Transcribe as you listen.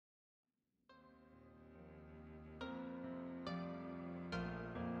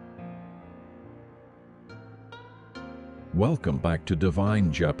Welcome back to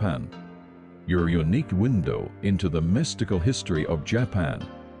Divine Japan, your unique window into the mystical history of Japan.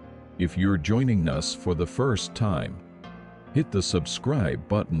 If you're joining us for the first time, hit the subscribe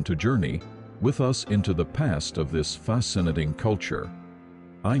button to journey with us into the past of this fascinating culture.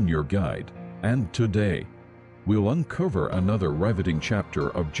 I'm your guide, and today, we'll uncover another riveting chapter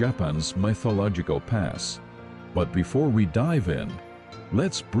of Japan's mythological past. But before we dive in,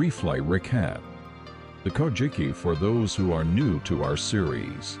 let's briefly recap. The Kojiki for those who are new to our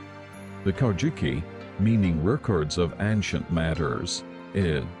series. The Kojiki, meaning records of ancient matters,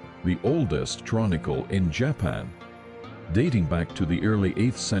 is the oldest chronicle in Japan, dating back to the early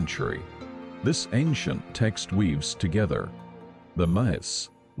 8th century. This ancient text weaves together the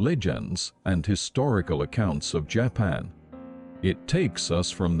myths, legends, and historical accounts of Japan. It takes us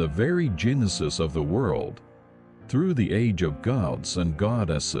from the very genesis of the world, through the age of gods and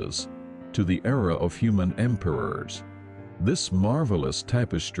goddesses, to the era of human emperors. This marvelous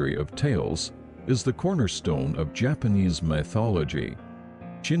tapestry of tales is the cornerstone of Japanese mythology,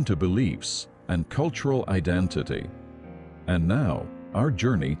 Shinto beliefs, and cultural identity. And now, our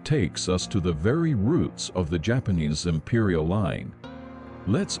journey takes us to the very roots of the Japanese imperial line.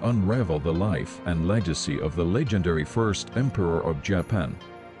 Let's unravel the life and legacy of the legendary first emperor of Japan,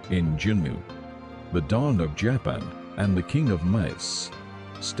 Jinmu, the dawn of Japan, and the king of myths.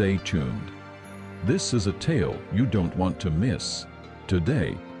 Stay tuned. This is a tale you don't want to miss.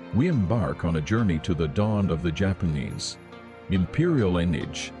 Today, we embark on a journey to the dawn of the Japanese imperial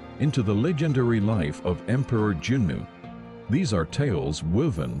lineage, into the legendary life of Emperor Jinmu. These are tales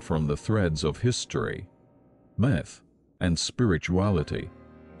woven from the threads of history, myth, and spirituality,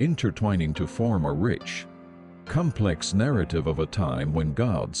 intertwining to form a rich, complex narrative of a time when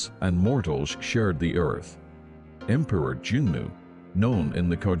gods and mortals shared the earth. Emperor Jinmu, known in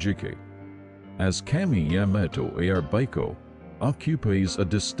the Kojiki as Kami Yamato Baiko, occupies a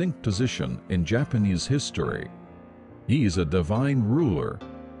distinct position in Japanese history. He is a divine ruler,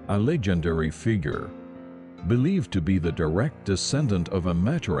 a legendary figure, believed to be the direct descendant of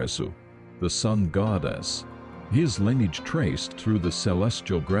Amaterasu, the sun goddess. His lineage traced through the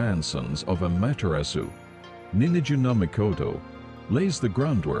celestial grandsons of Amaterasu, Ninigi no Mikoto, lays the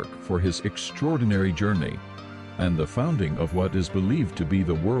groundwork for his extraordinary journey and the founding of what is believed to be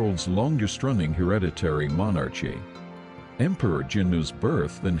the world's longest-running hereditary monarchy. Emperor Jinmu's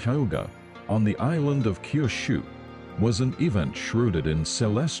birth in Hyuga, on the island of Kyushu, was an event shrouded in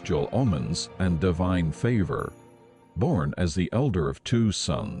celestial omens and divine favor. Born as the elder of two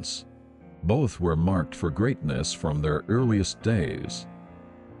sons, both were marked for greatness from their earliest days.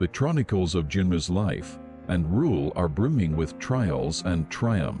 The chronicles of Jinmu's life and rule are brimming with trials and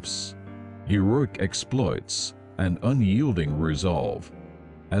triumphs, heroic exploits, and unyielding resolve.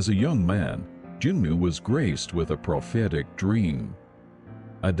 As a young man, Jinmu was graced with a prophetic dream.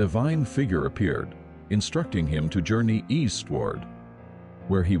 A divine figure appeared, instructing him to journey eastward,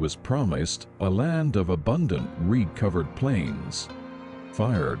 where he was promised a land of abundant reed-covered plains.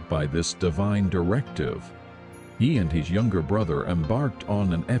 Fired by this divine directive, he and his younger brother embarked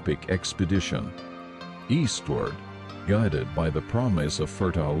on an epic expedition eastward, guided by the promise of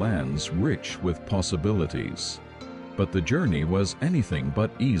fertile lands rich with possibilities. But the journey was anything but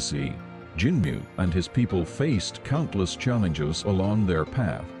easy. Jinmu and his people faced countless challenges along their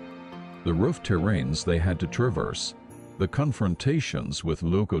path. The rough terrains they had to traverse, the confrontations with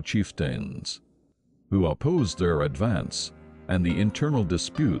local chieftains who opposed their advance, and the internal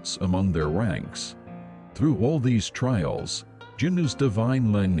disputes among their ranks. Through all these trials, Jinmu's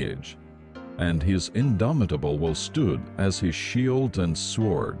divine lineage and his indomitable will stood as his shield and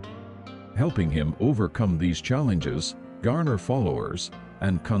sword, helping him overcome these challenges, garner followers,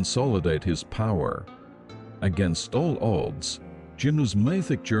 and consolidate his power. Against all odds, Jinmu's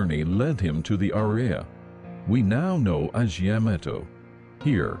mythic journey led him to the area we now know as Yamato.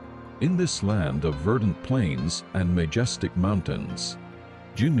 Here, in this land of verdant plains and majestic mountains,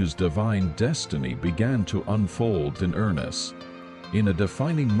 Jinmu's divine destiny began to unfold in earnest. In a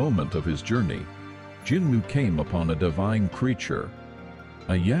defining moment of his journey, Jinmu came upon a divine creature,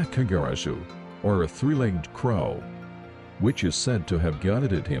 a Yakagarasu, or a three-legged crow, which is said to have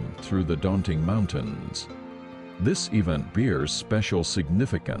guided him through the daunting mountains. This event bears special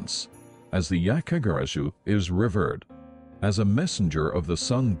significance, as the Yakagarasu is revered as a messenger of the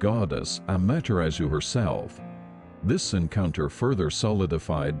sun goddess Amaterasu herself. This encounter further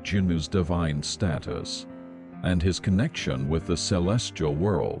solidified Jinmu's divine status and his connection with the celestial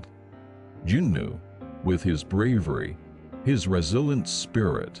world. Jinmu, with his bravery, his resilient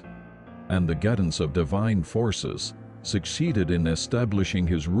spirit, and the guidance of divine forces, succeeded in establishing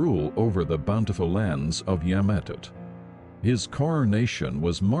his rule over the bountiful lands of Yamato. His coronation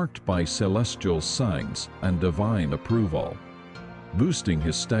was marked by celestial signs and divine approval, boosting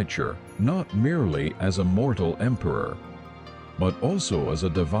his stature not merely as a mortal emperor, but also as a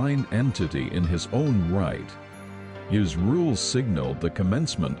divine entity in his own right. His rule signaled the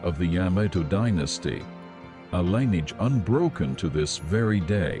commencement of the Yamato dynasty, a lineage unbroken to this very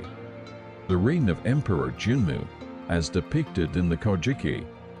day. The reign of Emperor Jinmu, as depicted in the Kojiki,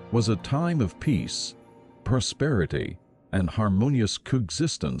 was a time of peace, prosperity, and harmonious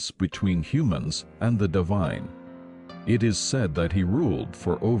coexistence between humans and the divine. It is said that he ruled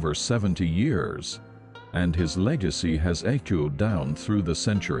for over 70 years, and his legacy has echoed down through the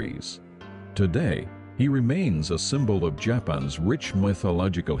centuries. Today, he remains a symbol of Japan's rich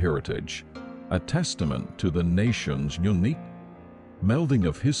mythological heritage, a testament to the nation's unique melding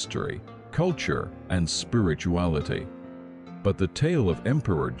of history, culture, and spirituality. But the tale of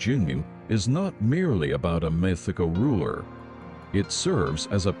Emperor Jinmu is not merely about a mythical ruler. It serves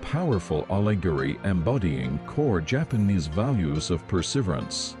as a powerful allegory embodying core Japanese values of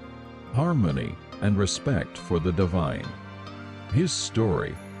perseverance, harmony, and respect for the divine. His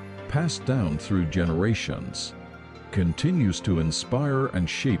story, passed down through generations, continues to inspire and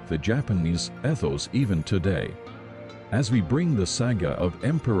shape the Japanese ethos even today. As we bring the saga of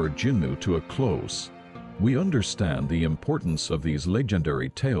Emperor Jinmu to a close, we understand the importance of these legendary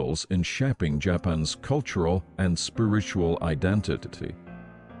tales in shaping Japan's cultural and spiritual identity.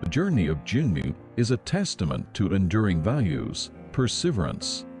 The journey of Jinmu is a testament to enduring values,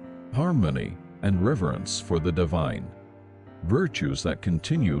 perseverance, harmony, and reverence for the divine, virtues that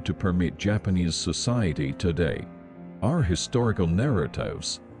continue to permeate Japanese society today. Our historical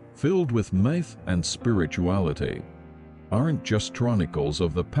narratives, filled with myth and spirituality, aren't just chronicles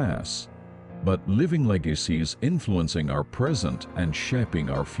of the past, but living legacies influencing our present and shaping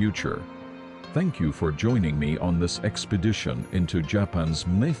our future. Thank you for joining me on this expedition into Japan's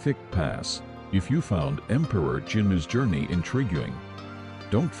mythic past. If you found Emperor Jinmu's journey intriguing,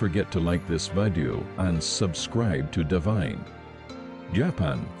 don't forget to like this video and subscribe to Divine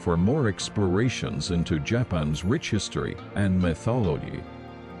Japan for more explorations into Japan's rich history and mythology.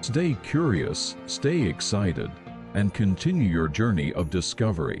 Stay curious, stay excited, and continue your journey of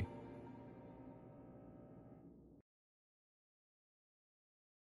discovery.